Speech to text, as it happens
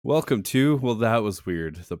Welcome to Well, That Was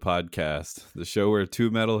Weird, the podcast, the show where two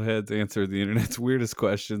metalheads answer the internet's weirdest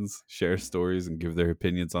questions, share stories, and give their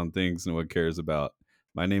opinions on things no one cares about.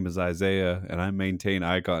 My name is Isaiah, and I maintain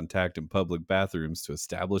eye contact in public bathrooms to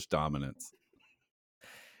establish dominance.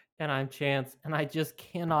 And I'm Chance, and I just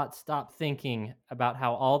cannot stop thinking about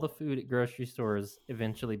how all the food at grocery stores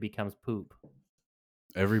eventually becomes poop.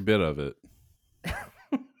 Every bit of it.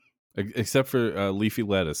 Except for leafy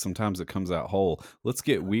lettuce. Sometimes it comes out whole. Let's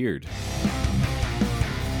get weird.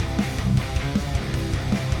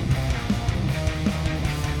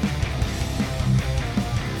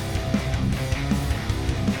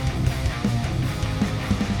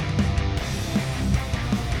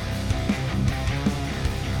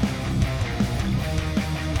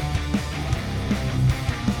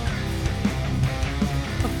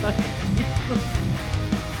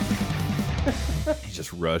 You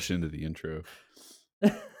just rush into the intro.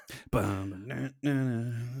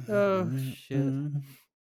 Oh, shit.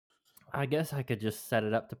 I guess I could just set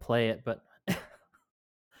it up to play it, but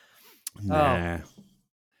Nah.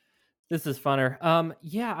 this is funner.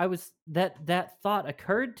 Yeah, I was that thought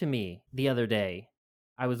occurred to me the other day.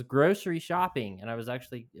 I was grocery shopping, and it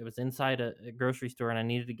was inside a grocery store, and I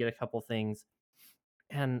needed to get a couple things.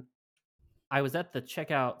 And I was at the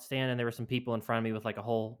checkout stand, and there were some people in front of me with like a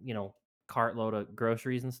whole, cartload of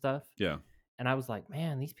groceries and stuff. Yeah. And I was like,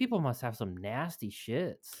 man, these people must have some nasty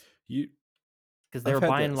shits You because they I've were had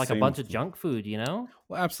buying that like a same bunch of junk food, you know?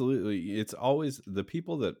 Well, absolutely. It's always the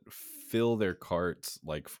people that fill their carts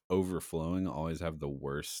like overflowing always have the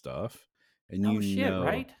worst stuff. And Oh shit,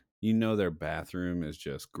 right? you know their bathroom is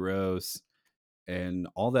just gross, and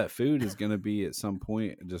all that food is going to be at some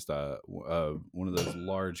point just one of those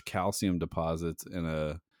large calcium deposits in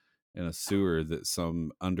a sewer that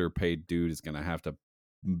some underpaid dude is going to have to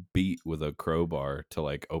beat with a crowbar to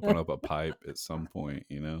like open up a pipe at some point,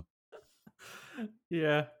 you know.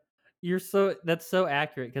 Yeah. That's so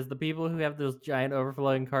accurate because the people who have those giant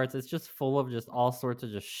overflowing carts, it's just full of just all sorts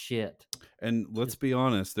of just shit. And let's be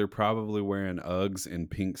honest, they're probably wearing Uggs and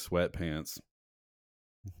pink sweatpants.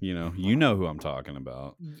 You know who I'm talking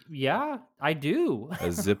about. Yeah, I do.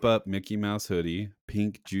 A zip up Mickey Mouse hoodie,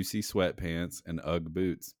 pink juicy sweatpants, and Ugg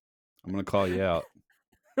boots. I'm gonna call you out.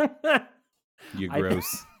 You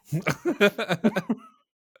gross.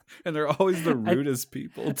 And they're always the rudest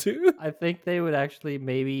people too. I think they would actually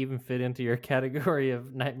maybe even fit into your category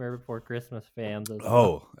of Nightmare Before Christmas fans as well.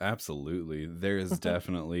 Oh, absolutely. There is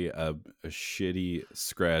definitely a shitty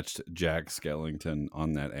scratched Jack Skellington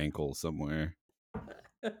on that ankle somewhere.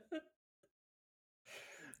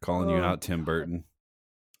 Calling you out, Tim Burton.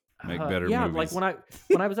 Make better movies. Like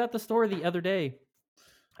when I was at the store the other day,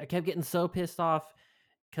 I kept getting so pissed off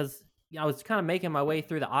because I was kind of making my way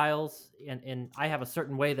through the aisles, and I have a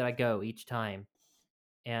certain way that I go each time,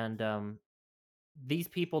 and these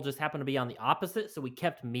people just happened to be on the opposite, so we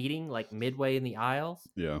kept meeting like midway in the aisles.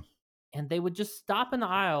 Yeah. And they would just stop in the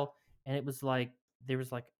aisle, and it was like there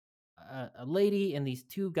was like a lady and these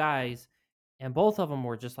two guys, and both of them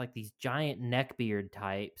were just like these giant neckbeard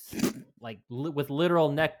types, like with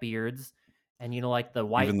literal neckbeards, and like the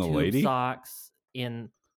white Even the tube lady? socks in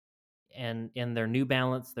their New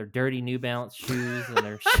Balance, their dirty New Balance shoes, and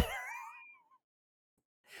their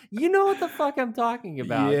you know what the fuck I'm talking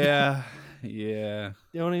about. Yeah.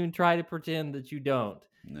 Don't even try to pretend that you don't.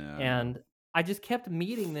 No. And I just kept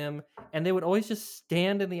meeting them, and they would always just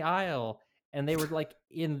stand in the aisle, and they were like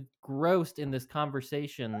engrossed in this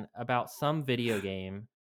conversation about some video game.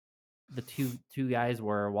 The two guys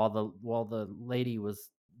were, while the lady was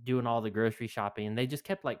doing all the grocery shopping, and they just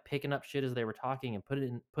kept like picking up shit as they were talking and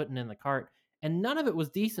putting in the cart, and none of it was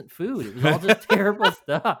decent food. It was all just terrible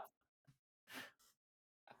stuff.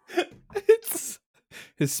 It's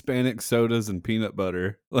Hispanic sodas and peanut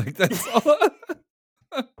butter. Like that's all.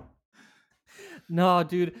 No,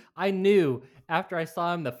 dude, I knew after I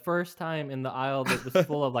saw him the first time in the aisle that was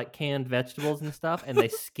full of like canned vegetables and stuff, and they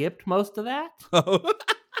skipped most of that. Oh.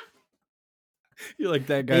 You're like,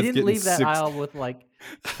 that guy's They didn't getting leave that six. aisle with like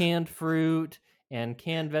canned fruit and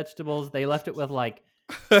canned vegetables. They left it with like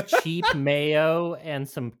cheap mayo and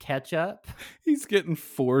some ketchup. He's getting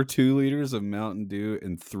 4 2-liters of Mountain Dew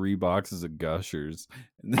and 3 boxes of Gushers.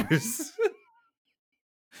 And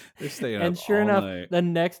they're staying And up sure all enough, night. the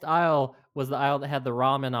next aisle was the aisle that had the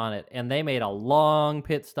ramen on it, and they made a long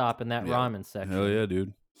pit stop in that ramen section. Hell yeah,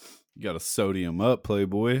 dude. You got to sodium up,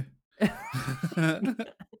 Playboy.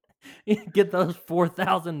 Get those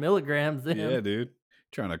 4,000 milligrams in. Yeah, dude.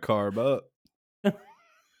 Trying to carb up.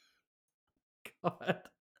 God.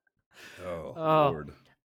 Oh, Lord.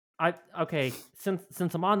 Okay.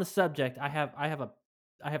 Since I'm on the subject, I have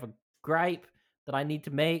a gripe that I need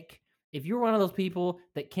to make. If you're one of those people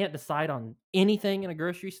that can't decide on anything in a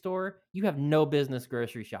grocery store, you have no business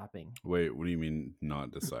grocery shopping. Wait, what do you mean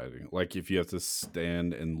not deciding? Like if you have to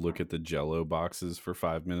stand and look at the Jell-O boxes for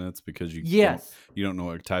 5 minutes because Yes. you don't know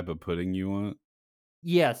what type of pudding you want?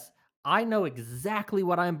 Yes. I know exactly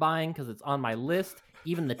what I'm buying because it's on my list.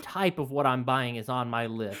 Even the type of what I'm buying is on my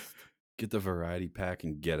list. Get the variety pack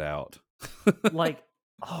and get out. Like,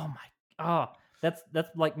 that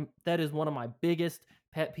is one of my biggest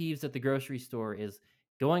pet peeves at the grocery store is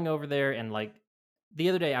going over there and like the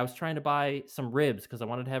other day I was trying to buy some ribs because I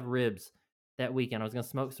wanted to have ribs that weekend. I was gonna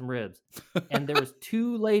smoke some ribs. And there was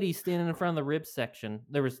 2 ladies standing in front of the rib section.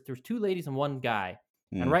 There was 2 ladies and 1 guy.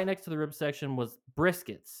 And right next to the rib section was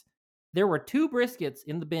briskets. There were 2 briskets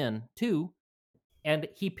in the bin, 2, and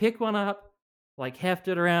he picked one up, like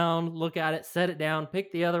hefted around, look at it, set it down,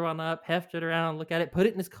 pick the other one up, heft it around, look at it, put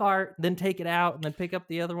it in his cart, then take it out, and then pick up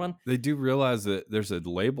the other one. They do realize that there's a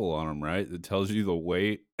label on them, right? That tells you the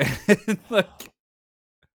weight. Like,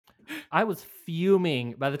 I was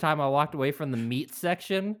fuming by the time I walked away from the meat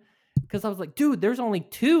section because I was like, dude, there's only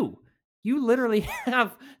 2. You literally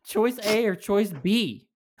have choice A or choice B.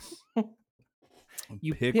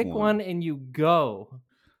 You pick one and you go.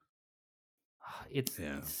 It's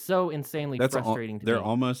so insanely frustrating to me. They're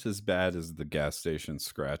almost as bad as the gas station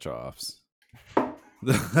scratch offs.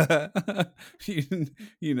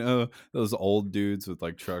 You know, those old dudes with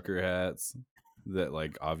like trucker hats that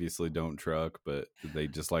like obviously don't truck, but they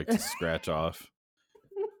just like to scratch off.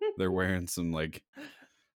 They're wearing some like,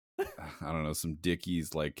 I don't know, some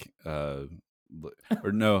Dickies like or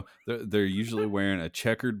no, they're usually wearing a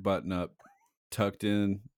checkered button up tucked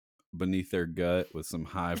in beneath their gut with some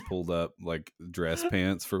high pulled up like dress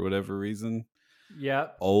pants for whatever reason.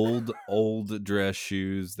 Yep. Old dress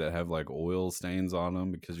shoes that have like oil stains on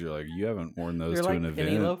them because you're like, you haven't worn those they're to like an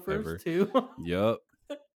penny event loafers ever. Too. Yep.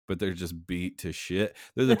 But they're just beat to shit.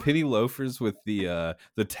 They're the penny loafers with the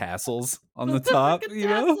tassels on the top, you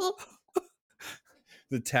know?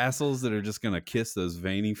 The tassels that are just gonna kiss those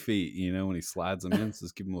veiny feet, you know, when he slides them in. So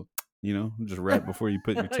just give them a, you know, just right before you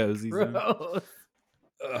put your toesies in.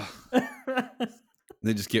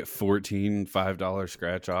 They just get 14 $5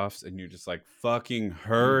 scratch offs, and you're just like, fucking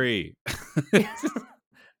hurry.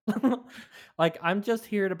 Like, I'm just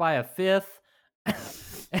here to buy a 5th.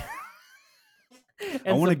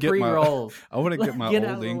 I want to get pre-rolls. I want to get my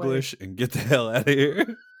Old English and get the hell out of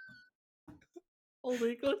here. Old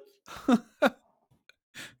English.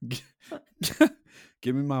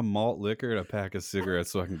 Give me my malt liquor and a pack of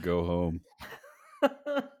cigarettes so I can go home.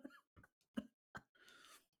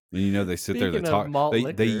 And you know, they sit there, they talk,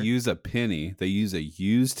 they use a penny. They use a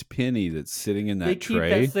used penny that's sitting in that tray.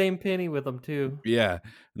 They keep that same penny with them too. Yeah.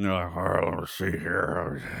 And they're like, all right, let me see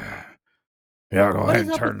here. Yeah, go ahead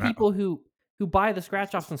and turn that. People who buy the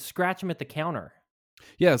scratch offs and scratch them at the counter.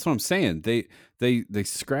 Yeah, that's what I'm saying. They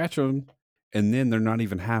scratch them and then they're not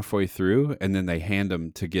even halfway through, and then they hand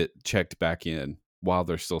them to get checked back in while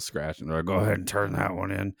they're still scratching. They're like, go ahead and turn that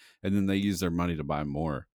one in. And then they use their money to buy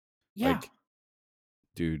more. Yeah. Like,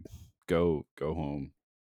 dude, go home.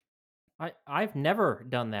 I've never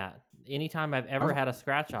done that. Anytime I've ever had a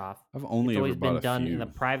scratch off, I've only always ever bought been done in the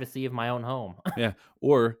privacy of my own home. Yeah,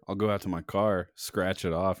 or I'll go out to my car, scratch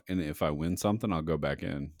it off, and if I win something, I'll go back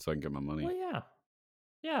in so I can get my money. Well,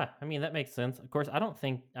 yeah. I mean, that makes sense. Of course, I don't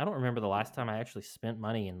remember the last time I actually spent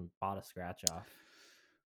money and bought a scratch off.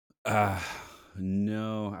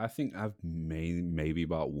 No, I think I've maybe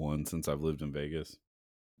bought one since I've lived in Vegas.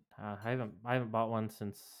 I haven't bought one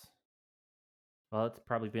since. Well, it's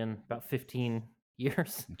probably been about 15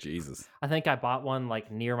 years. Jesus. I think I bought one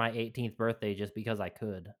like near my 18th birthday just because I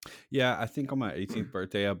could. Yeah, I think on my 18th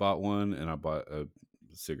birthday I bought one, and I bought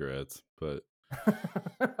cigarettes, but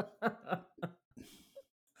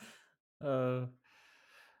oh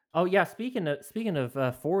yeah, speaking of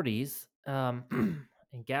 40s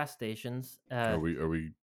and gas stations, are we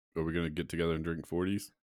going to get together and drink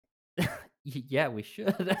 40s? Yeah, we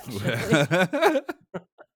should actually.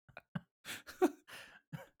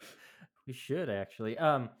 We should actually.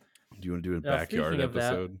 Do you want to do a backyard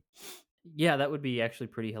episode? Yeah, that would be actually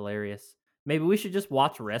pretty hilarious. Maybe we should just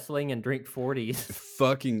watch wrestling and drink 40s.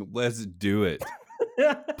 Fucking let's do it.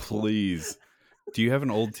 Please. Do you have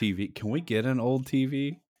an old TV? Can we get an old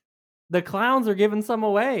TV? The clowns are giving some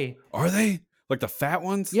away. Are they? Like the fat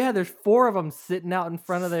ones? Yeah, there's 4 of them sitting out in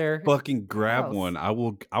front of their fucking grab house. One. I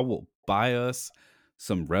will buy us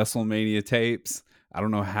some WrestleMania tapes. I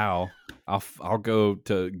don't know how. I'll go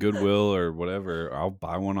to Goodwill or whatever. I'll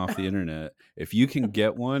buy one off the internet. If you can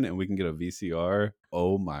get one and we can get a VCR,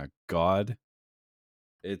 oh my God,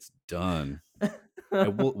 it's done.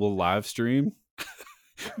 We'll live stream.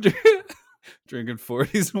 Drinking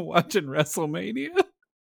 40s and watching WrestleMania.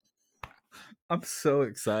 I'm so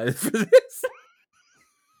excited for this.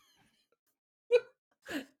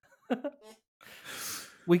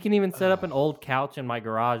 We can even set up an old couch in my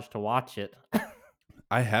garage to watch it.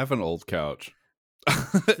 I have an old couch.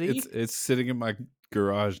 See? It's sitting in my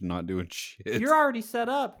garage not doing shit. You're already set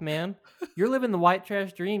up, man. You're living the white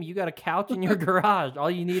trash dream. You got a couch in your garage. All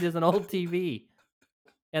you need is an old TV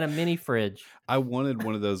and a mini fridge. I wanted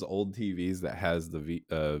one of those old TVs that has the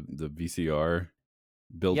VCR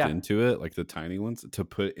built into it, like the tiny ones, to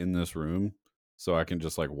put in this room so I can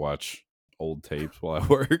just like watch old tapes while I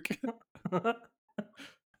work.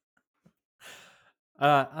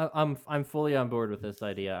 I'm fully on board with this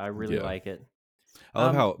idea. I really like it. I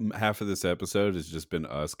love how half of this episode has just been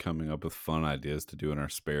us coming up with fun ideas to do in our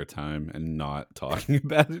spare time and not talking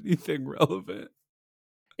about anything relevant.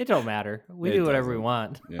 It don't matter. We do whatever we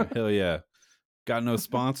want. Yeah, hell yeah. Got no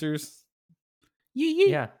sponsors?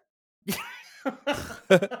 Yeah.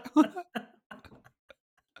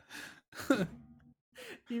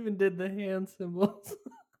 Even did the hand symbols.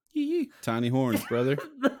 Tiny horns, brother.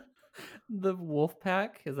 The wolf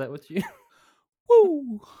pack? Is that what you...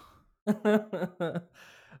 Woo!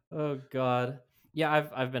 Oh God. Yeah,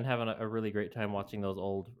 I've been having a really great time watching those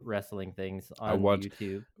old wrestling things on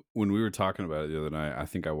YouTube. When we were talking about it the other night, I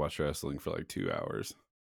think I watched wrestling for like 2 hours.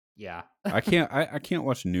 Yeah. I can't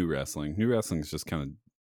watch new wrestling. New wrestling is just kind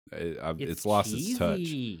of it's lost its touch.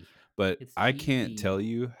 But I can't tell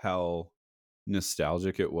you how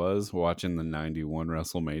nostalgic it was watching the 91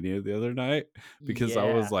 WrestleMania the other night, because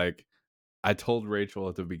I was like, I told Rachel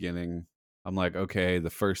at the beginning, I'm like, okay, the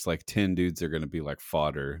first like 10 dudes are going to be like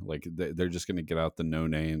fodder. Like they're just going to get out the no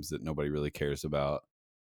names that nobody really cares about.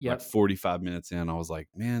 Like 45 minutes in, I was like,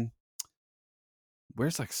 man,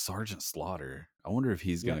 where's like Sergeant Slaughter? I wonder if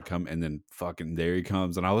he's going to come. And then fucking there he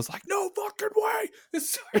comes. And I was like, no fucking way.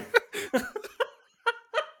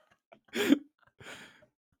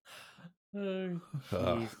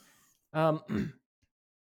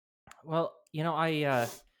 Well, you know, I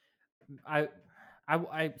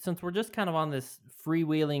since we're just kind of on this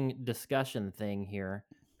freewheeling discussion thing here,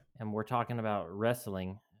 and we're talking about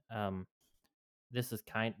wrestling, this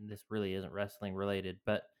really isn't wrestling related,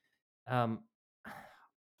 but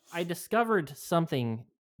I discovered something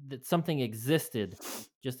existed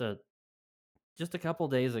just a couple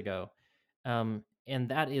days ago, and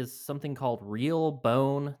that is something called Real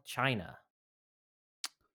Bone China,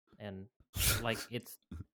 and like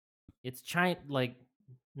it's China, like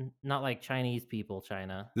not like Chinese people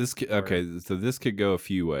China. So this could go a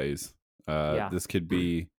few ways. This could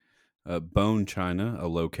be Bone China, a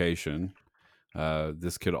location.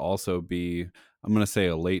 This could also be, I'm going to say,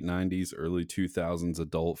 a late 90s, early 2000s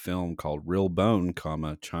adult film called Real Bone,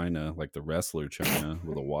 China, like the wrestler China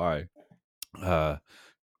with a Y.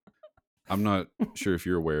 I'm not sure if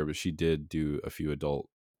you're aware, but she did do a few adult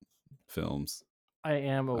films. I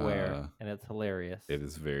am aware, and it's hilarious. It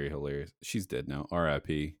is very hilarious. She's dead now.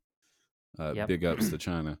 R.I.P. Big ups to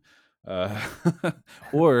China.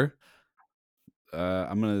 Or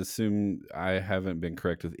I'm going to assume I haven't been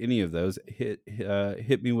correct with any of those.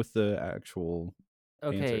 Hit me with the actual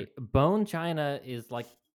answer. Bone China is like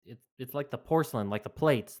it's like the porcelain, like the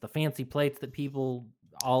plates, the fancy plates that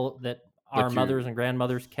our mothers and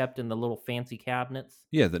grandmothers kept in the little fancy cabinets.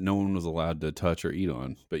 Yeah, that no one was allowed to touch or eat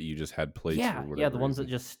on, but you just had plates. Yeah, the ones that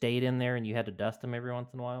just stayed in there and you had to dust them every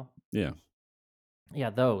once in a while. Yeah,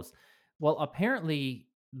 those. Well, apparently,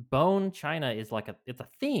 Bone China is it's a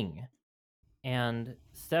thing, and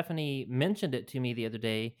Stephanie mentioned it to me the other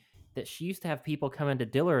day that she used to have people come into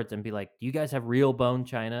Dillard's and be like, "Do you guys have real Bone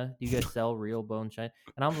China? Do you guys sell real Bone China?"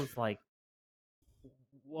 And I was like,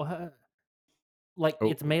 "What?" Like,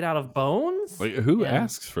 it's made out of bones? Like, who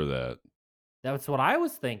asks for that? That's what I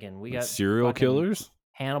was thinking. We got serial killers?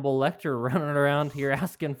 Hannibal Lecter running around here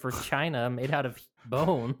asking for China made out of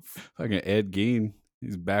bones. Fucking Ed Gein.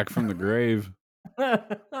 He's back from the grave.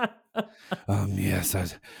 Yes, I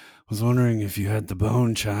was wondering if you had the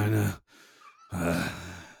Bone China.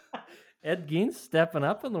 Ed Gein's stepping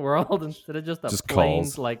up in the world instead of just plain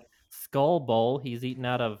like skull bowl he's eating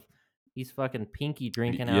out of. He's fucking pinky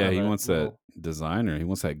drinking out of. Yeah, he wants that designer. He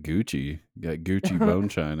wants that Gucci. Got Gucci Bone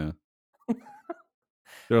China.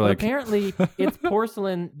 They're like, apparently it's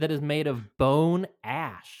porcelain that is made of bone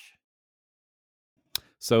ash.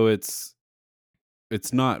 So it's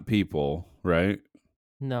not people, right?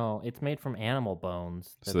 No, it's made from animal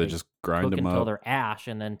bones. So they just grind them up until they're ash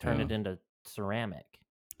and then turn it into ceramic.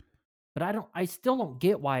 But I still don't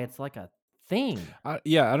get why it's like a thing. I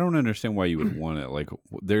don't understand why you would want it. Like,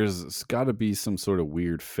 there's got to be some sort of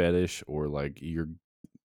weird fetish, or like you're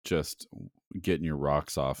just getting your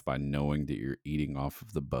rocks off by knowing that you're eating off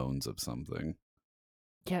of the bones of something.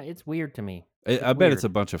 Yeah, it's weird to me. I bet it's a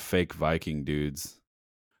bunch of fake Viking dudes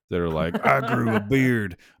that are like, I grew a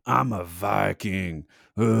beard. I'm a Viking.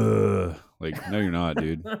 Ugh. Like, no, you're not,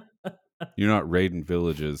 dude. You're not raiding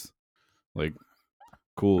villages. Like,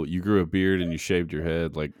 cool. You grew a beard and you shaved your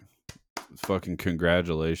head. Like, fucking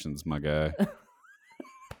congratulations, my guy.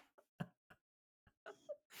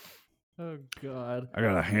 Oh, God. I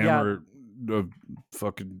got a hammer, a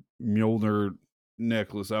fucking Mjolnir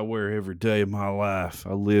necklace I wear every day of my life.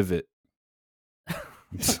 I live it.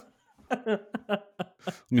 Let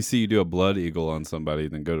me see you do a blood eagle on somebody,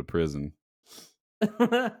 then go to prison.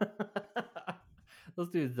 Those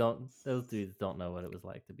dudes don't know what it was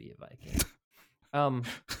like to be a Viking. Of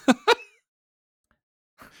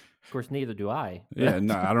course, neither do I. Yeah,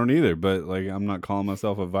 no, I don't either. But like, I'm not calling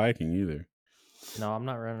myself a Viking either. No, I'm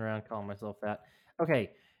not running around calling myself that. Okay,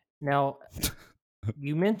 now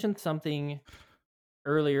you mentioned something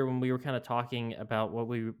earlier when we were kind of talking about what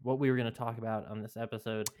we were going to talk about on this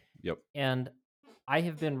episode. Yep. And I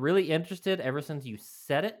have been really interested ever since you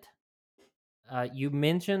said it. You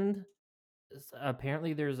mentioned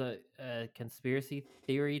apparently there's a conspiracy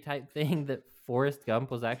theory type thing that Forrest Gump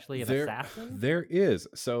was actually an assassin. There is.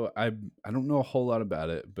 So I don't know a whole lot about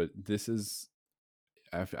it, but this is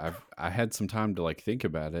I had some time to like think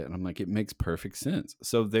about it, and I'm like, it makes perfect sense.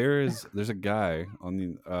 So there's a guy on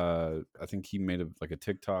the I think he made like a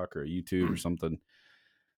TikTok or a YouTube or something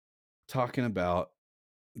talking about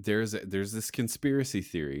there's this conspiracy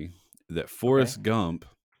theory that Forrest Gump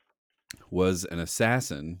was an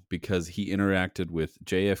assassin because he interacted with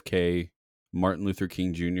JFK, Martin Luther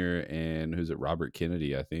King Jr., and who's it, Robert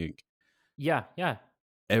Kennedy, I think. Yeah.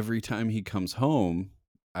 Every time he comes home,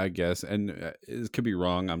 I guess, and it could be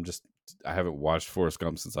wrong. I haven't watched Forrest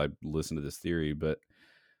Gump since I listened to this theory, but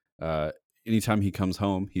anytime he comes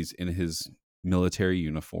home, he's in his military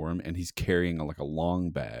uniform and he's carrying a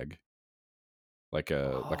long bag, like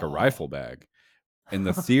a rifle bag. And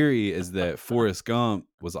the theory is that Forrest Gump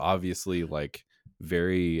was obviously like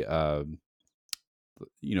very,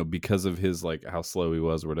 because of his like how slow he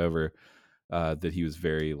was or whatever, that he was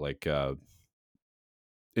very like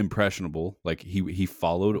impressionable. Like he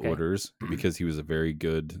followed orders because he was a very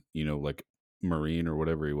good, like Marine or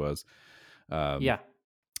whatever he was.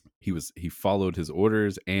 He followed his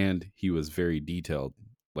orders and he was very detailed.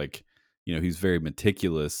 Like, he's very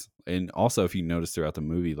meticulous. And also, if you notice throughout the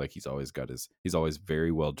movie, like he's always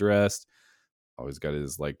very well dressed, always got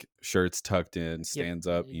his like shirts tucked in, stands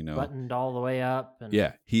up, buttoned all the way up. And...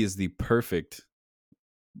 yeah, he is the perfect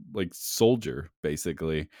like soldier,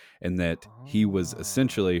 basically, and that he was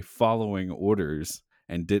essentially following orders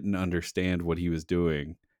and didn't understand what he was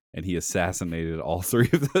doing, and he assassinated all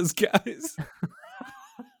three of those guys.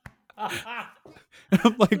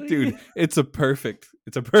 I'm like, dude, it's a perfect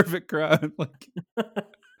crime. Like,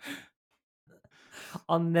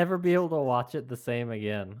 I'll never be able to watch it the same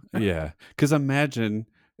again. Yeah, because imagine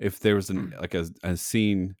if there was a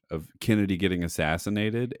scene of Kennedy getting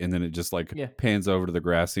assassinated, and then it just pans over to the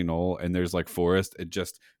grassy knoll, and there's like Forrest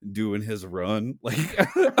just doing his run like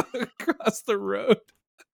across the road.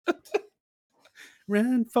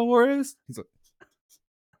 Run, Forrest! He's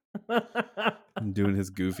like, doing his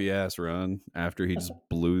goofy ass run after he just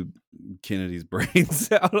blew Kennedy's brains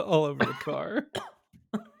out all over the car.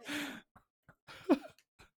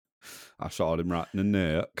 I shot him right in the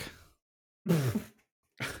neck.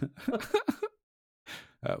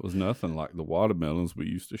 That was nothing like the watermelons we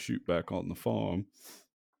used to shoot back on the farm.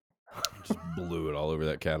 Just blew it all over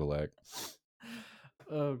that Cadillac.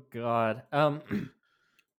 Oh God. Well,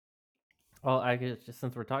 I guess just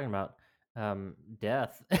since we're talking about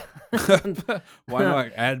death, why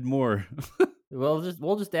not add more? we'll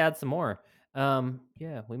just add some more.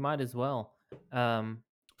 Yeah, we might as well. Of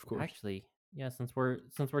course. Actually, yeah, since we're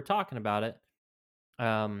talking about it,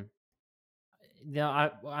 now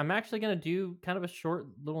I'm actually gonna do kind of a short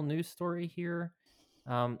little news story here.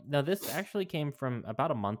 Now this actually came from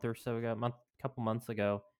about a month or so ago, couple months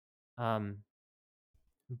ago,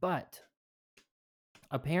 but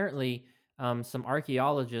apparently some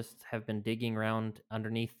archaeologists have been digging around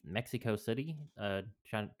underneath Mexico City,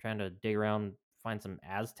 trying to dig around, find some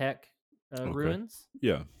Aztec ruins.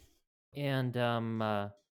 Yeah, and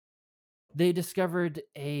they discovered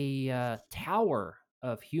a tower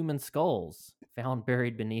of human skulls found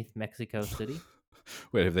buried beneath Mexico City.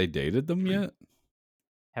 Wait, have they dated them yet?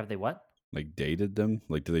 Have they what? Like dated them?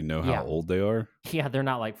 Like, do they know how old they are? Yeah, they're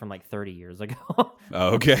not like from like 30 years ago.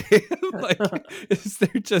 Oh, okay. Like, is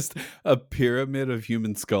there just a pyramid of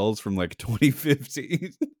human skulls from like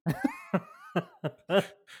 2015?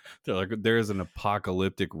 They're like, there is an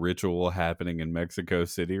apocalyptic ritual happening in Mexico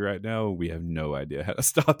City right now. We have no idea how to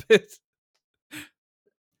stop it.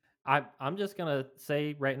 I'm just gonna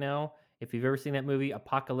say right now, if you've ever seen that movie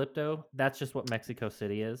Apocalypto, that's just what Mexico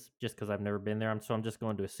City is. Just because I've never been there, so I'm just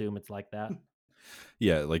going to assume it's like that.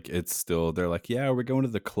 Yeah, like it's still, they're like, yeah, we're going to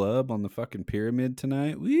the club on the fucking pyramid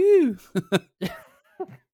tonight. Woo!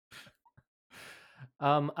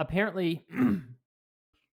 Apparently,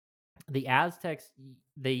 the Aztecs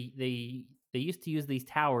they used to use these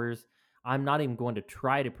towers. I'm not even going to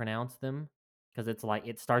try to pronounce them because it's like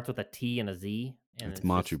it starts with a T and a Z, and It's it's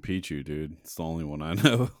Machu just Picchu, dude. It's the only one I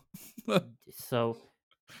know. so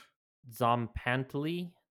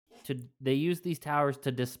Zompantli. They use these towers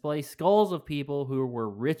to display skulls of people who were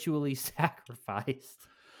ritually sacrificed.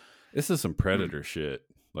 This is some predator shit.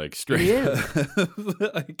 Like straight is.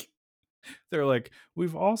 up. Like they're like,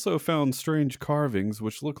 we've also found strange carvings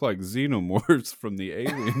which look like xenomorphs from the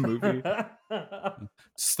Alien movie.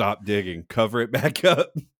 Stop digging. Cover it back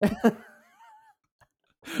up.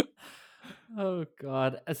 Oh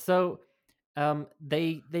God. So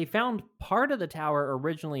they found part of the tower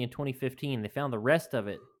originally in 2015. They found the rest of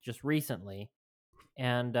it just recently.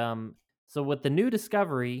 And so with the new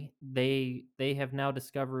discovery, they have now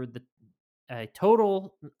discovered a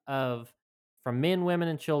total of, from men, women,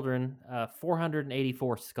 and children,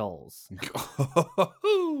 484 skulls.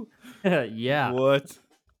 Yeah. What?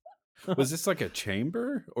 Was this like a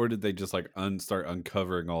chamber, or did they just like start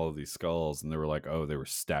uncovering all of these skulls and they were like, oh, they were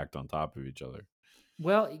stacked on top of each other?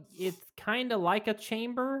 Well, it's kind of like a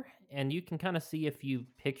chamber, and you can kind of see a few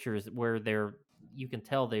pictures where you can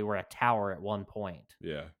tell they were a tower at one point.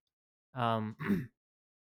 Yeah.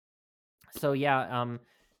 So yeah,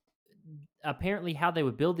 apparently how they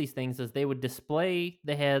would build these things is they would display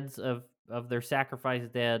the heads of their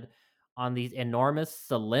sacrificed dead on these enormous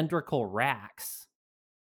cylindrical racks.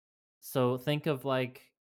 So think of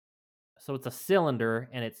so it's a cylinder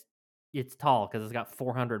and it's tall because it's got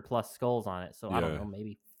 400 plus skulls on it. So I don't know,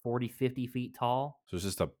 maybe 40, 50 feet tall. So it's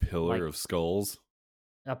just a pillar of skulls.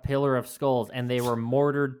 A pillar of skulls, and they were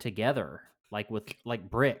mortared together like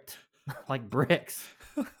bricked, like bricks.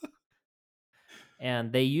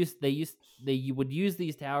 And they would use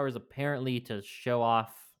these towers apparently to show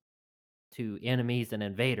off to enemies and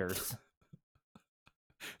invaders.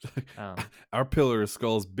 Our pillar of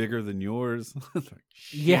skulls bigger than yours.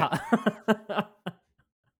 Yeah.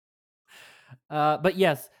 But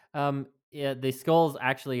yes, the skulls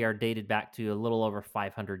actually are dated back to a little over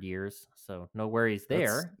 500 years, so no worries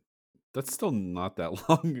there. That's still not that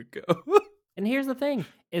long ago. And here's the thing,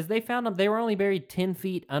 is they found them, they were only buried 10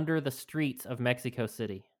 feet under the streets of Mexico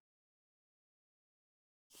City.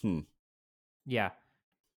 Yeah.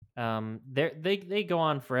 They go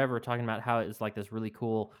on forever talking about how it's like this really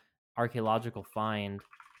cool archaeological find.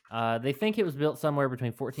 They think it was built somewhere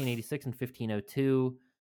between 1486 and 1502.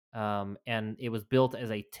 And it was built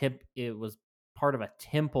as it was part of a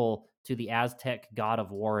temple to the Aztec god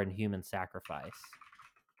of war and human sacrifice.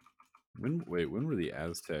 When were the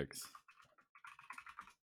Aztecs?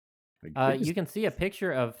 You can see a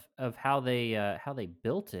picture of how they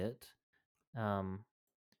built it.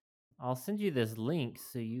 I'll send you this link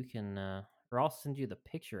so you can, or I'll send you the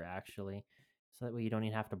picture actually, so that way you don't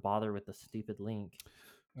even have to bother with the stupid link.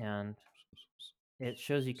 And it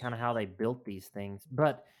shows you kind of how they built these things.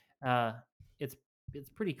 But it's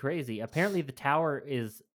pretty crazy. Apparently, the tower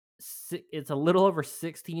it's a little over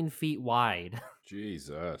 16 feet wide.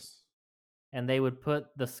 Jesus. And they would put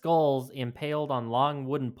the skulls impaled on long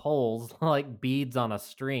wooden poles like beads on a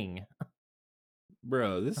string.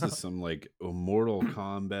 Bro, this is some like Mortal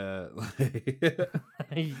Kombat.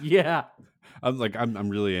 Yeah. I'm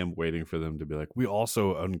really am waiting for them to be like, we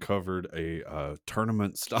also uncovered a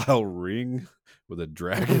tournament style ring with a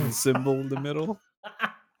dragon symbol in the middle.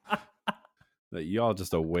 That y'all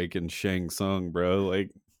just awakened Shang Tsung, bro.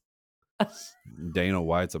 Like Dana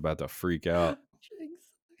White's about to freak out.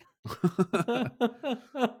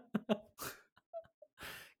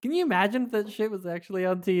 Can you imagine if that shit was actually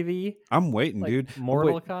on TV? I'm waiting, dude.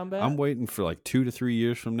 Mortal Kombat? I'm waiting for like 2 to 3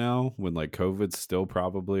 years from now when like COVID's still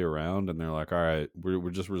probably around and they're like, all right, we're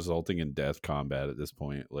just resulting in death combat at this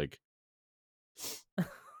point. Like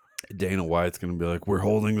Dana White's going to be like, we're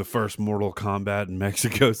holding the first Mortal Kombat in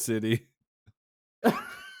Mexico City.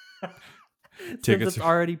 Tickets are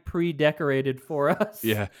already pre-decorated for us.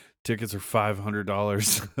 Yeah, tickets are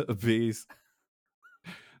 $500 a piece.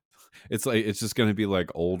 It's just going to be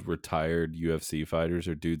like old retired UFC fighters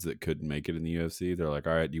or dudes that couldn't make it in the UFC. They're like,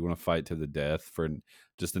 all right, do you want to fight to the death for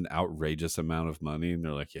just an outrageous amount of money? And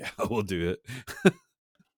they're like, yeah, we'll do it.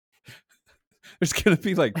 There's going to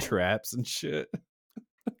be like traps and shit.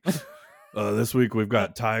 This week we've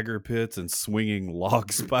got tiger pits and swinging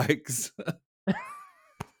log spikes.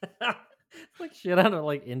 It's like shit out of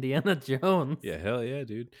like Indiana Jones. Yeah, hell yeah,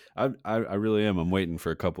 dude. I really am. I'm waiting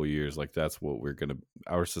for a couple years. Like that's what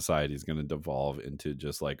our society is gonna devolve into,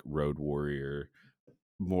 just like Road Warrior,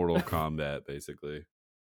 Mortal Kombat, basically.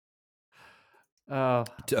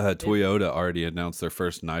 Toyota already announced their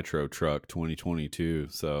first Nitro truck 2022.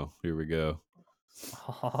 So here we go.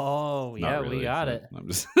 Oh yeah, Not really, we got but it. I'm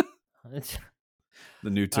just the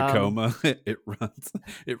new Tacoma. It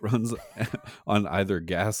runs on either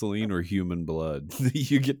gasoline or human blood.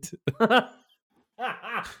 You get to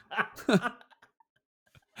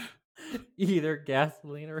either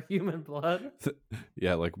gasoline or human blood.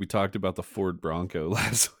 yeah, like we talked about the Ford Bronco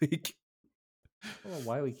last week. I don't know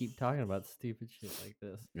why we keep talking about stupid shit like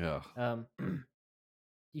this. Yeah.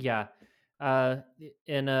 Yeah.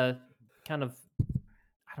 In a kind of,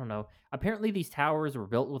 I don't know. Apparently, these towers were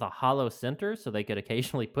built with a hollow center, so they could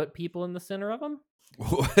occasionally put people in the center of them.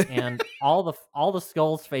 And all the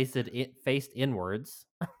skulls faced inwards.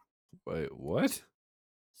 Wait, what?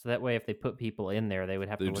 So that way, if they put people in there, they would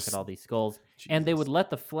have to look at all these skulls, Jesus. and they would let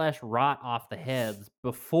the flesh rot off the heads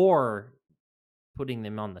before putting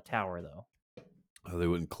them on the tower, though. Oh, they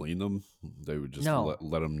wouldn't clean them? They would just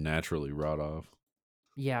let them naturally rot off?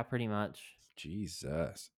 Yeah, pretty much.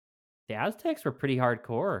 Jesus. The Aztecs were pretty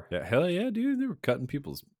hardcore. Yeah, hell yeah, dude. They were cutting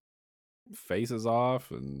people's faces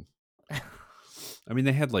off. And I mean,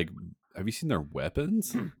 they had like, have you seen their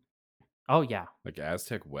weapons? Oh, yeah. Like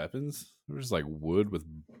Aztec weapons? They were just like wood with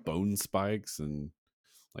bone spikes and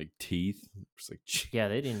like teeth. It's like, yeah,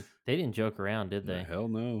 they didn't joke around, did they? Hell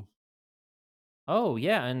no. Oh,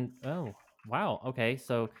 yeah. And oh, wow. Okay.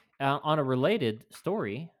 So on a related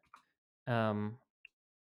story,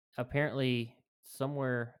 apparently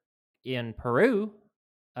somewhere in Peru,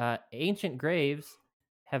 ancient graves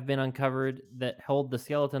have been uncovered that hold the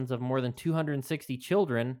skeletons of more than 260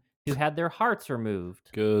 children who had their hearts removed.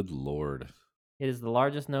 Good Lord. It is the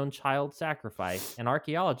largest known child sacrifice, and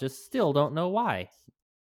archaeologists still don't know why.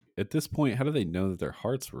 At this point, how do they know that their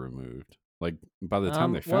hearts were removed? Like, by the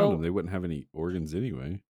time they found them, they wouldn't have any organs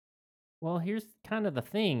anyway. Well, here's kind of the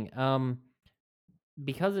thing.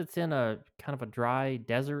 Because it's in a kind of a dry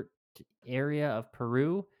desert area of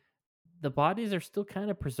Peru, the bodies are still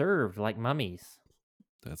kind of preserved like mummies.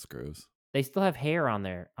 That's gross. They still have hair on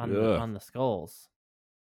there on the skulls.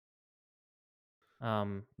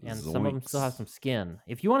 And Zoinks. some of them still have some skin.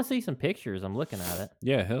 If you want to see some pictures, I'm looking at it.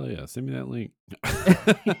 Yeah, hell yeah. Send me that link.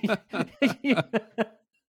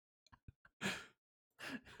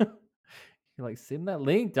 You're like, send that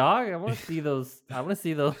link, dog. I want to see those. I want to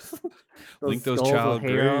see those. Link those child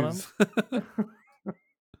graves.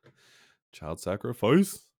 Child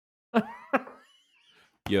sacrifice.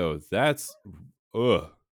 Yo, that's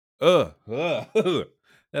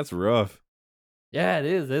that's rough. Yeah, it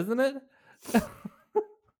is, isn't it?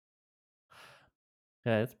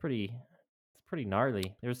 Yeah, it's pretty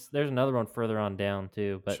gnarly. There's another one further on down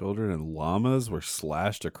too. But children and llamas were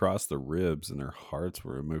slashed across the ribs and their hearts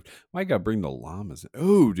were removed. Why gotta bring the llamas in?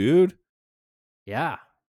 Oh, dude. Yeah.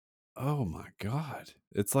 Oh my God.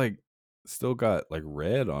 It's like still got like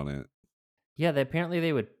red on it. Yeah, apparently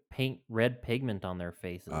they would paint red pigment on their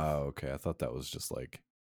faces. Oh, okay. I thought that was just like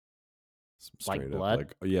like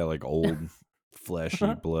blood. Like like old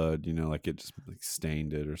fleshy blood, like it just like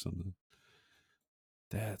stained it or something.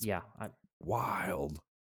 That's wild.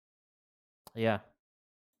 Yeah.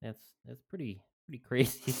 It's pretty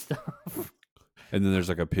crazy stuff. And then there's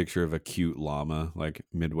like a picture of a cute llama like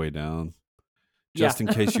midway down. Just in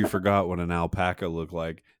case you forgot what an alpaca looked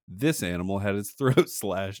like, this animal had its throat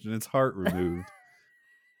slashed and its heart removed.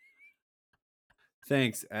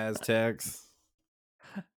 Thanks, Aztecs.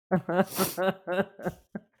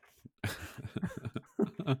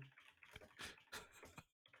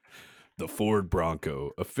 The Ford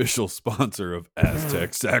Bronco, official sponsor of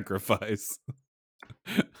Aztec Sacrifice.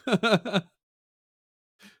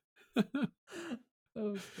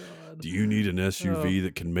 Oh, God. Do you need an SUV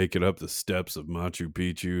that can make it up the steps of Machu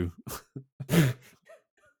Picchu?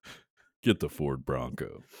 Get the Ford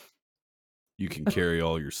Bronco. You can carry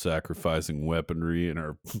all your sacrificing weaponry in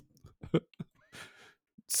our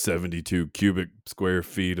 72 cubic square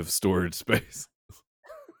feet of storage space.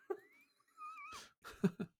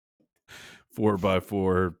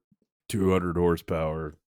 4x4, 200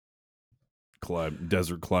 horsepower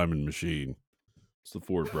desert climbing machine. It's the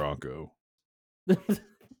Ford Bronco.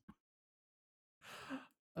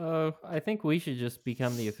 I think we should just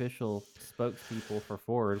become the official spokespeople for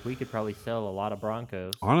Ford. We could probably sell a lot of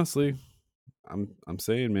Broncos. Honestly, I'm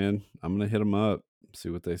saying, man, I'm gonna hit them up, see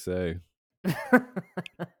what they say.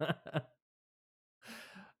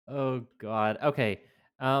 Oh God. Okay.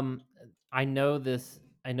 Um, I know this.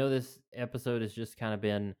 I know this episode has just kind of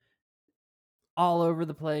been all over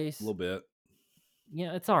the A place. little bit.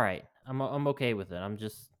 Yeah, it's all right. I'm okay with it. I'm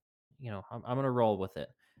just, I'm gonna roll with it.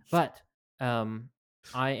 But um,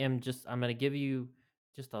 I'm gonna give you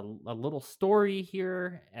just a little story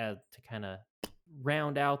here to kind of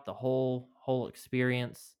round out the whole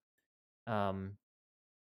experience. Um,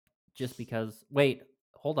 just because. Wait,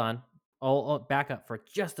 hold on. I'll back up for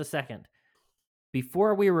just a second.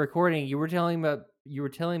 Before we were recording, you were telling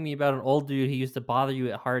me about an old dude who used to bother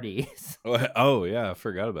you at Hardee's. Oh yeah, I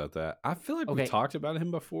forgot about that. I feel like we Okay, talked about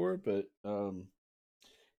him before, but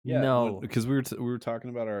yeah, no. because we were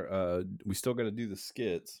talking about our we still got to do the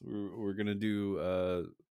skits. We're gonna do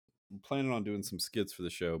planning on doing some skits for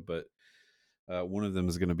the show, but one of them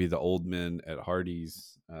is going to be the old men at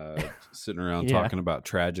Hardee's sitting around Yeah, talking about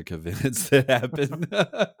tragic events that happen.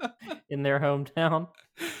 in their hometown.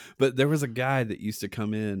 But there was a guy that used to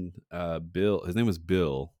come in, Bill. His name was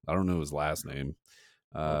Bill. I don't know his last name,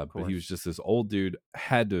 Of but he was course, just this old dude.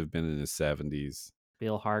 Had to have been in his 70s.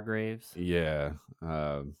 Bill Hargraves. Yeah,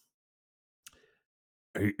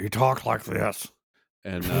 he talked like this,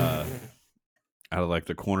 and out of like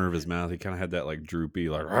the corner of his mouth, he kind of had that like droopy,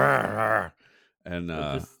 like, "Rah, rah," and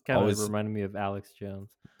It just kind of always reminded me of Alex Jones.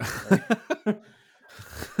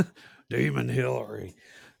 Demon Hillary.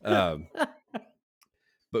 But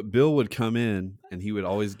Bill would come in and he would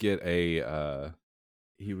always get a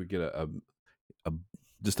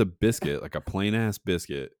just a biscuit, like a plain ass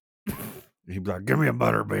biscuit. He'd be like, "Give me a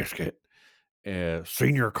butter biscuit,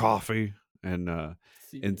 senior coffee," and Of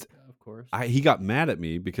course. he got mad at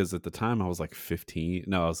me because at the time I was like 15.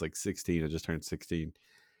 No, I was like 16. I just turned 16. And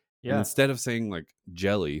Yeah. instead of saying like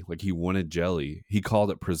jelly, like he wanted jelly, he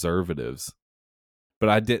called it preservatives. But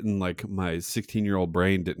I didn't, like, my 16-year-old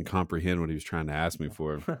brain didn't comprehend what he was trying to ask me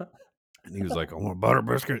for. And he was like, "I want a butter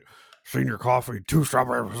biscuit, senior coffee, 2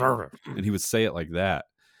 strawberry preservatives." And he would say it like that.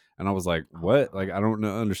 And I was like, "What? Like, I don't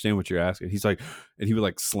understand what you're asking." He's like, and he would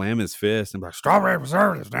like slam his fist and be like, "Strawberry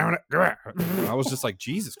preservatives, damn it. Give it." And I was just like,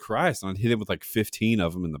 Jesus Christ. And I'd hit him with like 15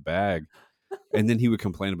 of them in the bag. And then he would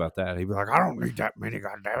complain about that. He'd be like, "I don't need that many,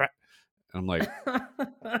 goddammit." And I'm like,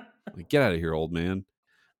 "Get out of here, old man."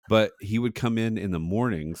 But he would come in the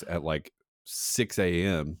mornings at like 6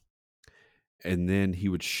 a.m. and then he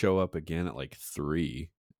would show up again at like 3.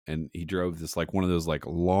 And he drove this like one of those like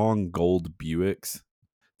long gold Buicks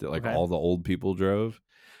that like Okay. all the old people drove.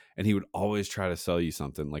 And he would always try to sell you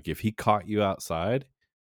something. Like if he caught you outside,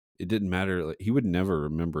 it didn't matter. Like, he would never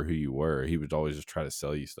remember who you were. He would always just try to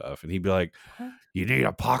sell you stuff. And he'd be like, What? "You need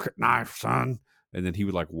a pocket knife, son." And then he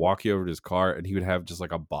would like walk you over to his car and he would have just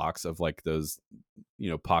like a box of like those,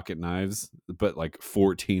 pocket knives, but like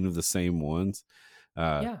 14 of the same ones.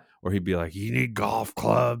 Yeah. Or he'd be like, "You need golf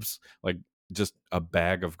clubs," like just a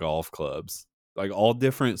bag of golf clubs, like all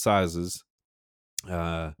different sizes.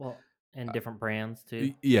 Well, and different brands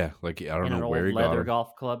too. Yeah, like I don't In know an where old he got leather them.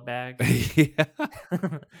 golf club bag. Yeah.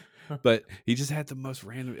 But he just had the most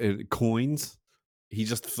random coins. He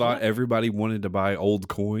just thought What? everybody wanted to buy old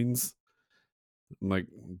coins. I'm like,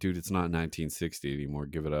 dude, it's not 1960 anymore.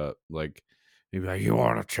 Give it up. Like, he'd be like, "You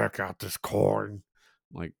want to check out this coin?"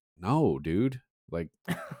 I'm like, "No, dude. Like,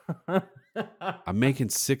 I'm making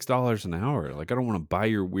 $6 an hour. Like, I don't want to buy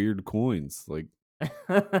your weird coins." Like,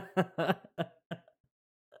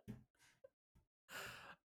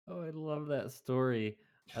 Oh, I love that story.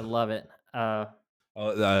 I love it. I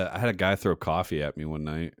had a guy throw coffee at me one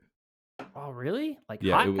night. Oh, really? Like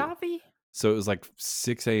Yeah, hot coffee? so it was like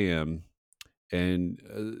 6 a.m. And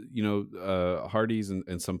Hardee's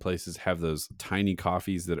and some places have those tiny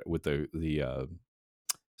coffees that with the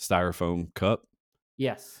styrofoam cup.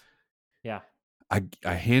 Yes. Yeah.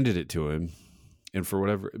 I handed it to him, and for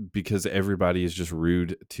whatever, because everybody is just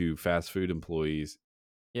rude to fast food employees,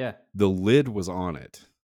 Yeah. the lid was on it.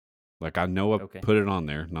 Like, I know I Okay. put it on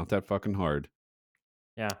there, not that fucking hard.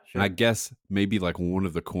 Yeah. And I Sure. guess maybe like one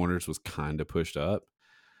of the corners was kind of pushed up.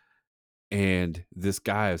 And this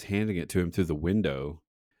guy is handing it to him through the window.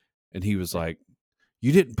 And he was Yeah. like,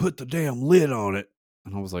 "You didn't put the damn lid on it."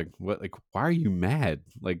 And I was like, "What? Like, why are you mad?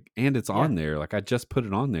 Like, and it's on there. Like, I just put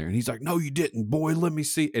it on there." And he's like, "No, you didn't, boy. Let me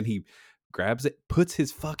see." And he grabs it, puts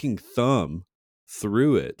his fucking thumb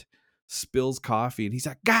through it, spills coffee, and he's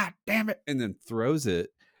like, "God damn it." And then throws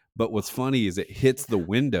it. But what's funny is it hits the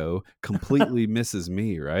window, completely misses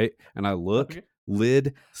me, right? And I look, Okay.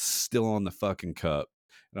 lid still on the fucking cup.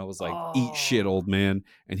 And I was like, "Eat shit, Oh. old man."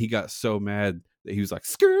 And he got so mad that he was like,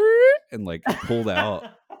 "Skirt," and like pulled out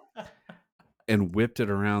and whipped it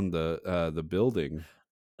around the building.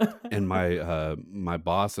 and my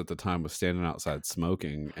boss at the time was standing outside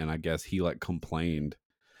smoking, and I guess he like complained,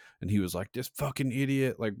 and he was like, this fucking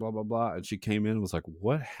idiot, like blah blah blah. And she came in and was like,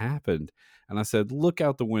 what happened? And I said, look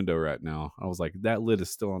out the window right now. I was like, that lid is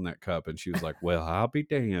still on that cup. And she was like, well, I'll be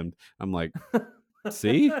damned. I'm like,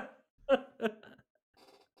 see?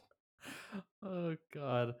 Oh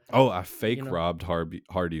God. Oh, I fake You know, robbed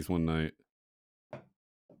Hardee's one night.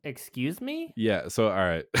 excuse me? Yeah, so all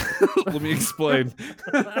right. Let me explain.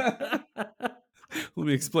 Let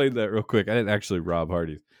me explain that real quick. I didn't actually rob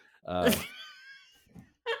Hardee's.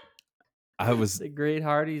 I was The Great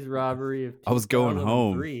Hardee's robbery of I was going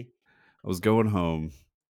home. 2003. I was going home,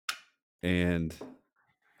 and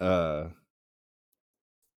I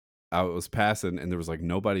was passing, and there was like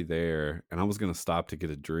nobody there, and I was gonna stop to get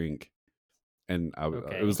a drink, and it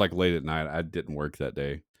Okay. was like late at night. I didn't work that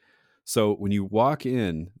day. So when you walk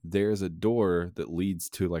in, there's a door that leads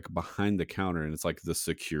to like behind the counter, and it's like the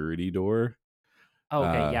security door Oh,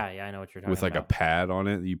 okay, yeah, I know what you're talking with like a about. pad on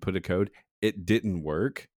it. You put a code. It didn't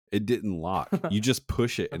work. It didn't lock. You just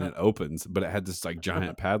push it and it opens, but it had this like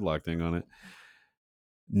giant padlock thing on it.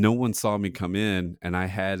 No one saw me come in, and I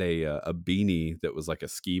had a beanie that was like a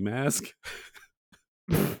ski mask.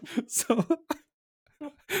 So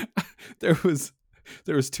there was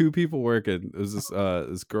two people working. It was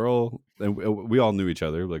this girl, and we all knew each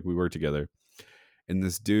other, like we worked together. And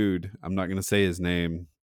this dude, I'm not gonna say his name.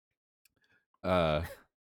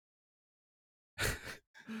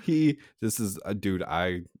 This is a dude.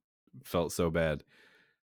 I felt so bad.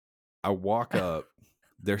 I walk up.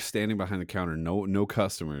 They're standing behind the counter. No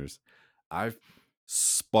customers. I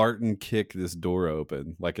Spartan kick this door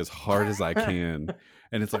open like as hard as I can,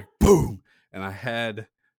 and it's like boom. And I had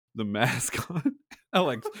the mask on. I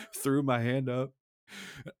like threw my hand up,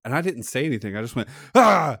 and I didn't say anything. I just went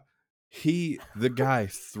ah. The guy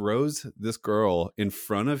throws this girl in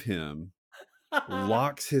front of him,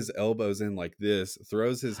 locks his elbows in like this,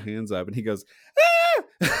 throws his hands up, and he goes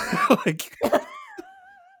ah!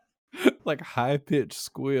 like high pitched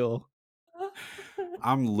squeal.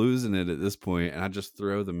 I'm losing it at this point, and I just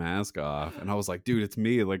throw the mask off, and I was like, dude, it's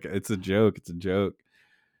me, like it's a joke.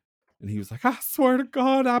 And he was like, I swear to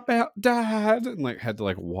God, I about died, and like had to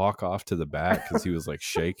like walk off to the back because he was like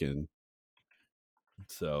shaking.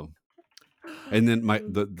 So, and then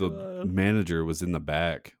the manager was in the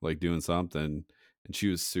back like doing something, and she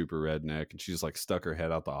was super redneck, and she just like stuck her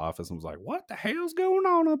head out the office and was like, what the hell's going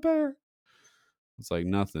on up there? It's like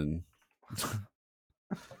nothing.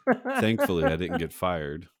 Thankfully I didn't get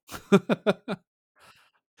fired.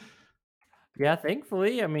 Yeah,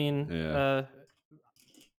 thankfully. I mean, Yeah.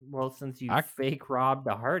 well, since you fake robbed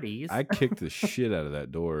a Hardee's. I kicked the shit out of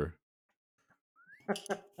that door.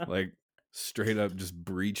 Like straight up just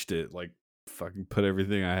breached it, like fucking put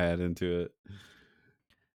everything I had into it.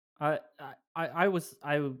 I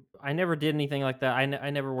never did anything like that. I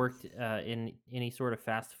never worked in any sort of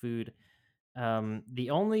fast food. The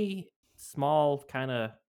only small kind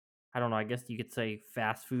of, I don't know, I guess you could say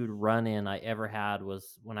fast food run-in I ever had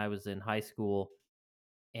was when I was in high school,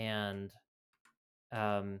 and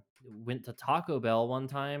went to Taco Bell one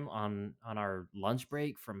time on our lunch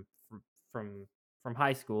break from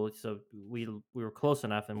high school. So we were close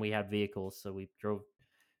enough, and we had vehicles, so we drove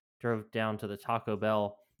down to the Taco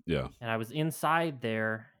Bell. Yeah. And I was inside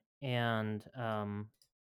there, and I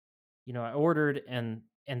ordered, and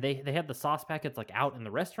they had the sauce packets like out in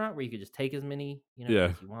the restaurant where you could just take as many as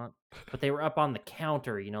you want, but they were up on the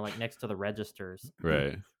counter, like next to the registers.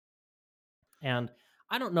 Right. And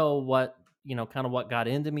I don't know what kind of what got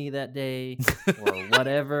into me that day or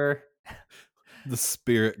whatever. The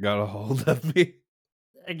spirit got a hold of me.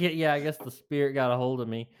 I guess the spirit got a hold of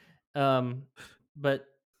me. But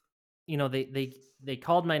they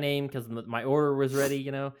called my name because my order was ready,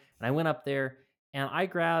 and I went up there and I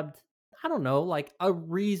grabbed, I don't know, like a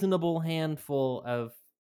reasonable handful of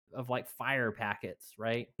like fire packets,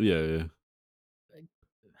 right? Yeah.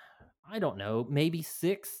 I don't know, maybe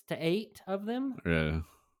 6 to 8 of them. Yeah.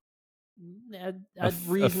 A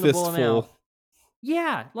reasonable amount. Fistful.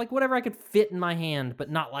 Yeah, like whatever I could fit in my hand,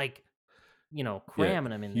 but not like,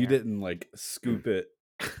 cramming them in there. You didn't like scoop it.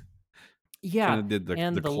 Yeah, kind of did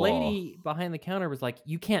and the claw. lady behind the counter was like,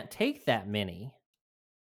 "You can't take that many."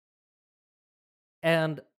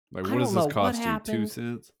 And like, what does this cost you? 2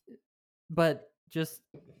 cents? But just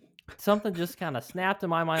something just kind of snapped in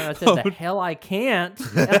my mind. I said, "The hell I can't!"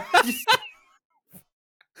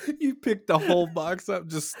 You picked the whole box up,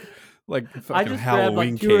 just like fucking I just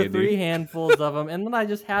Halloween grabbed like 2 candy. or 3 handfuls of them, and then I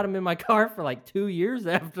just had them in my car for like 2 years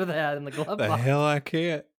after that in the glove box. The hell I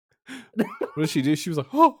can't. What did she do? She was like,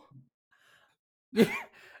 "Oh."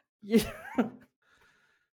 Yeah.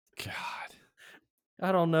 God.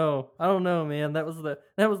 I don't know. I don't know, man. That was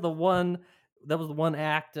the one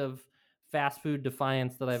act of fast food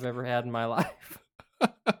defiance that I've ever had in my life.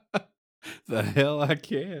 The hell, I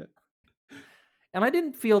can't. And I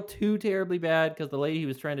didn't feel too terribly bad because the lady who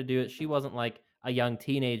was trying to do it, she wasn't like a young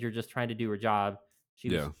teenager just trying to do her job. She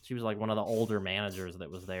Yeah. was like one of the older managers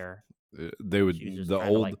that was there. They would She was just the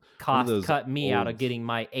trying to like old one of those cut me out old of getting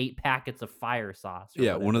my 8 packets of fire sauce or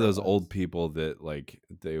yeah, one of whatever it those was. old people that like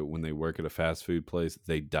when they work at a fast food place,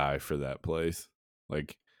 they die for that place.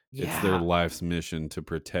 Like it's their Yeah. life's mission to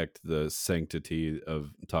protect the sanctity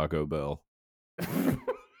of Taco Bell.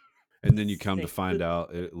 And then you come to find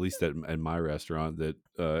out, at least at my restaurant, that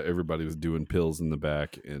everybody was doing pills in the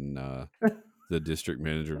back, and the district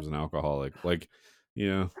manager was an alcoholic. Like, you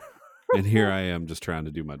know, and here I am just trying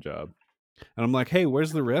to do my job. And I'm like, hey,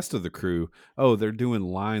 where's the rest of the crew? Oh, they're doing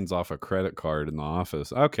lines off a credit card in the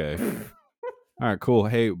office. Okay. All right, cool.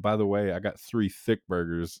 Hey, by the way, I got 3 thick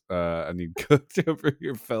burgers I need cooked over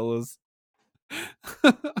here, fellas.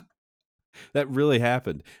 That really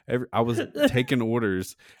happened. I was taking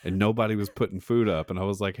orders and nobody was putting food up, and I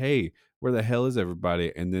was like, "Hey, where the hell is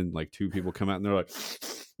everybody?" And then like 2 people come out and they're like,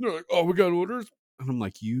 "Oh, we got orders," and I'm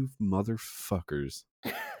like, "You motherfuckers!"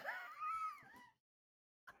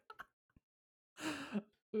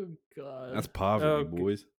 Oh God. That's poverty,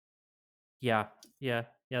 boys. Yeah,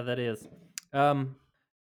 that is.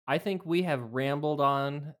 I think we have rambled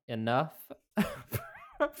on enough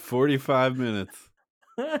 45 minutes.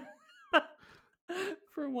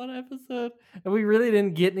 for one episode, and we really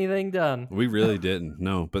didn't get anything done. We really didn't.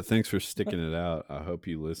 No, but thanks for sticking it out. I hope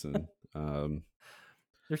you listen.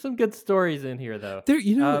 There's some good stories in here, though. There,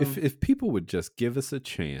 you know, if people would just give us a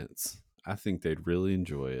chance, I think they'd really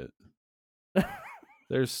enjoy it.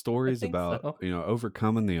 There's stories about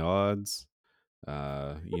overcoming the odds,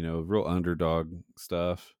 real underdog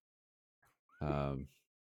stuff.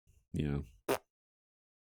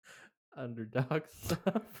 Underdog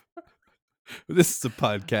stuff. This is a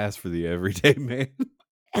podcast for the everyday man.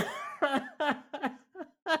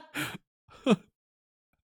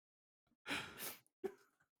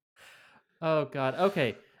 Oh God.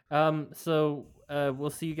 Okay. So we'll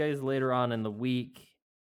see you guys later on in the week,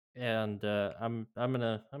 and I'm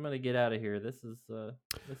gonna get out of here. This has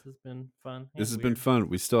been fun. This has been fun.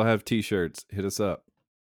 We still have t-shirts. Hit us up.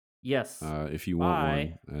 Yes. If you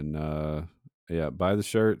want one, and buy the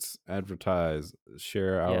shirts, advertise,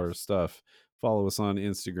 share our stuff, follow us on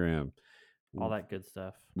Instagram, all that good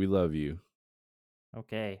stuff. We love you.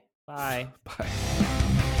 Okay. Bye.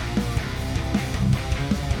 Bye.